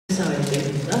decided they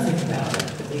did nothing about it,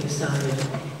 but they decided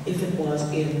if it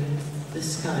was in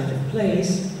this kind of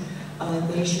place,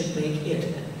 they should make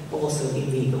it also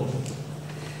illegal.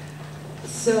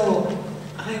 So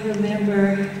I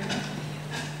remember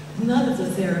none of the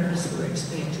therapists were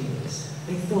expecting this.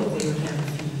 They thought they would have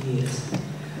a few years,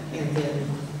 and then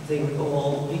they would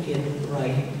all begin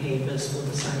writing papers for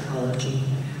the psychology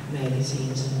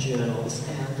magazines and journals,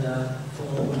 and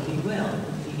all would be well,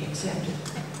 would be accepted,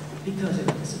 because it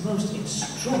was the most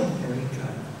extraordinary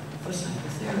drug for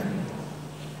psychotherapy.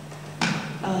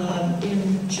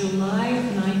 In July of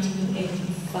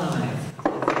 1985,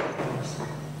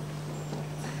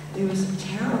 there was a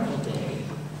terrible day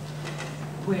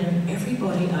when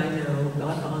everybody I know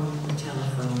got on the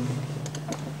telephone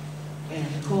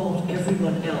and called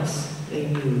everyone else they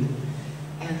knew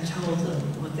and told them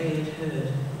what they had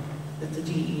heard that the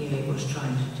DEA was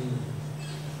trying to do.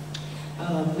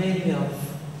 Many of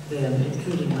them,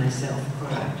 including myself,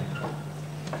 cried.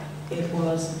 It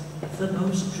was the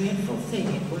most dreadful thing.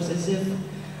 It was as if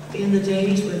in the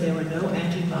days when there were no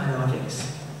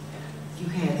antibiotics, you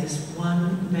had this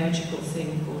one magical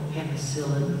thing called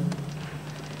penicillin,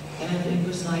 and it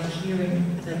was like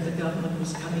hearing that the government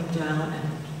was coming down and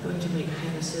going to make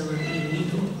penicillin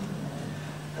illegal.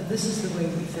 This is the way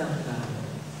we felt about it.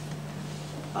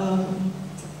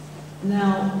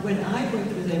 Now, when I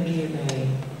worked with MDMA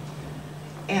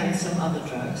and some other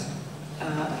drugs,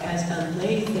 as a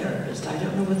lay therapist, I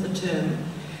don't know what the term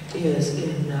is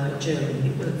in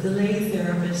Germany, but the lay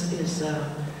therapist is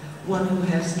one who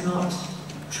has not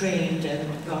trained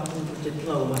and gotten a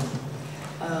diploma.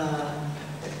 A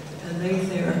lay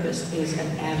therapist is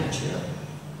an amateur,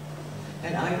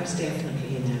 and I was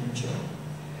definitely an amateur.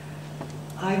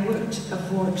 I worked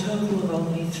for a total of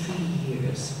only 3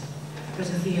 years, because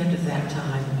at the end of that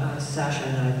time, Sasha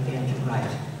and I began to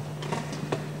write.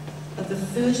 The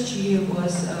first year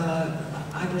was,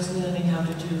 I was learning how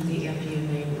to do the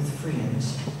MDMA with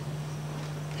friends.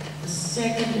 The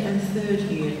second and third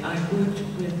year, I worked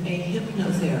with a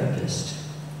hypnotherapist.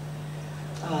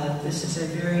 This is a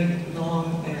very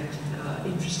long and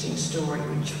interesting story,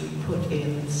 which we put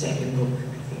in the second book.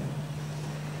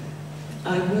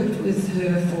 I worked with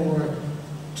her for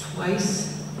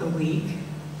twice a week,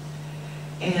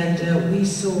 and we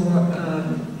saw,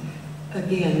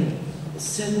 again,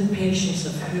 certain patients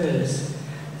of hers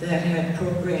that had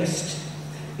progressed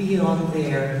beyond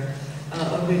their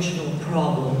original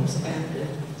problems, and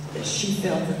she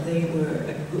felt that they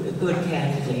were good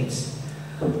candidates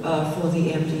for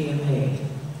the MDMA.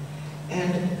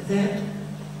 And that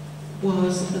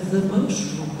was the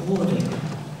most rewarding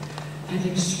and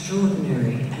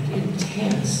extraordinary and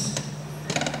intense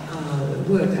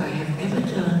work I have ever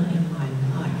done in my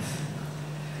life.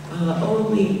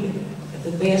 Only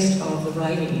the best of the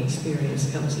writing experience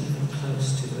comes even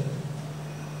close to it.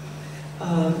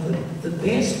 The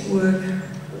best work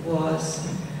was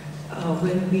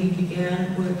when we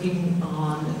began working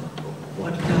on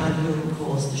what Carl Jung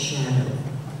calls the shadow.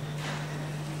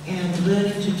 And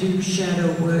learning to do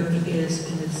shadow work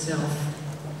is in itself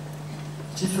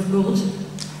difficult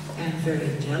and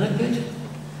very delicate,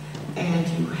 and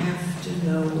you have to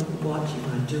know what you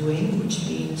are doing, which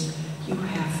means you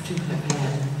have to have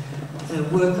had the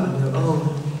work on your own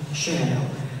shadow.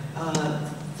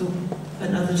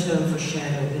 Another term for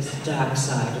shadow is the dark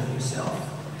side of yourself,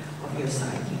 of your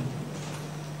psyche.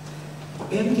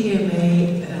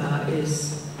 MDMA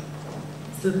is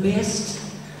the best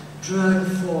drug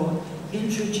for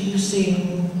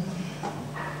introducing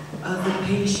the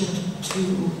patient to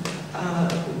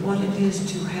what it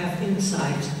is to have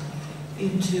insight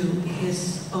into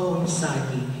his own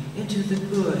psyche, into the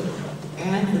good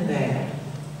and the bad,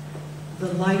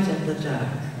 the light and the dark,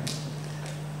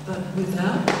 but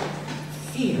without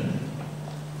fear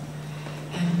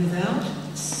and without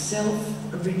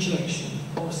self-rejection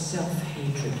or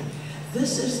self-hatred.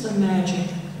 This is the magic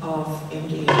of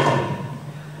MDMA.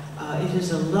 It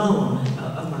is alone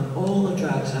among all the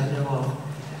drugs I know of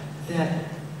that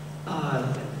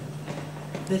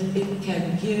that it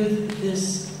can give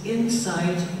this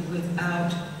insight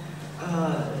without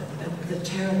the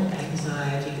terrible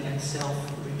anxiety and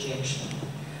self-rejection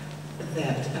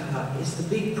that is the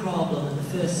big problem in the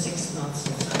first 6 months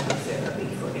of psychotherapy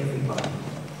for everybody.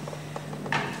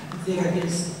 There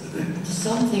is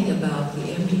something about the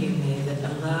MDMA that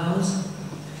allows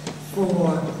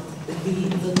for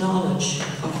the knowledge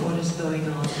of what is going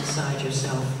on inside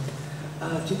yourself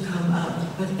to come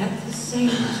up, but at the same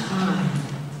time,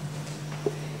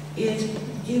 it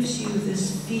gives you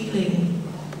this feeling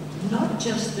not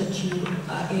just that you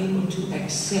are able to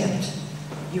accept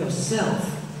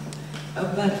yourself,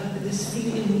 but this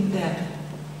feeling that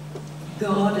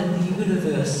God and the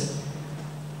universe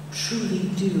truly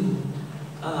do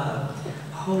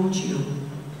hold you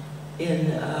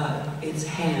in its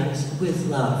hands with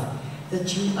love,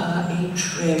 that you are a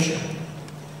treasure.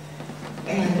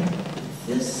 And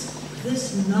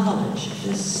this knowledge,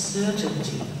 this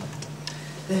certainty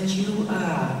that you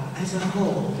are, as a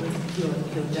whole, with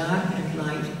your dark and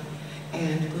light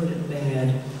and good and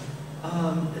bad,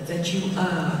 that you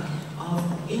are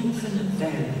of infinite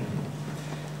value,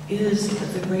 is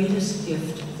the greatest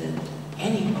gift that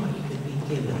anybody could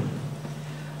be given.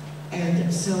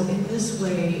 And so in this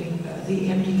way, the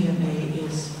MDMA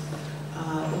is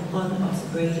one of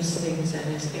the greatest things that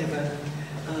has ever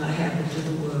happened to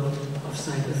the world of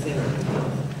psychotherapy,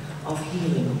 of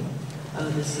healing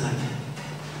the psyche,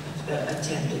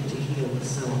 attempting to heal the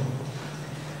soul.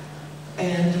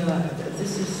 And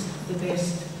this is the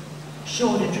best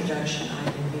short introduction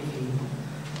I can give you.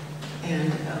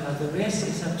 And the rest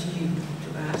is up to you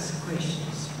to ask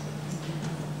questions.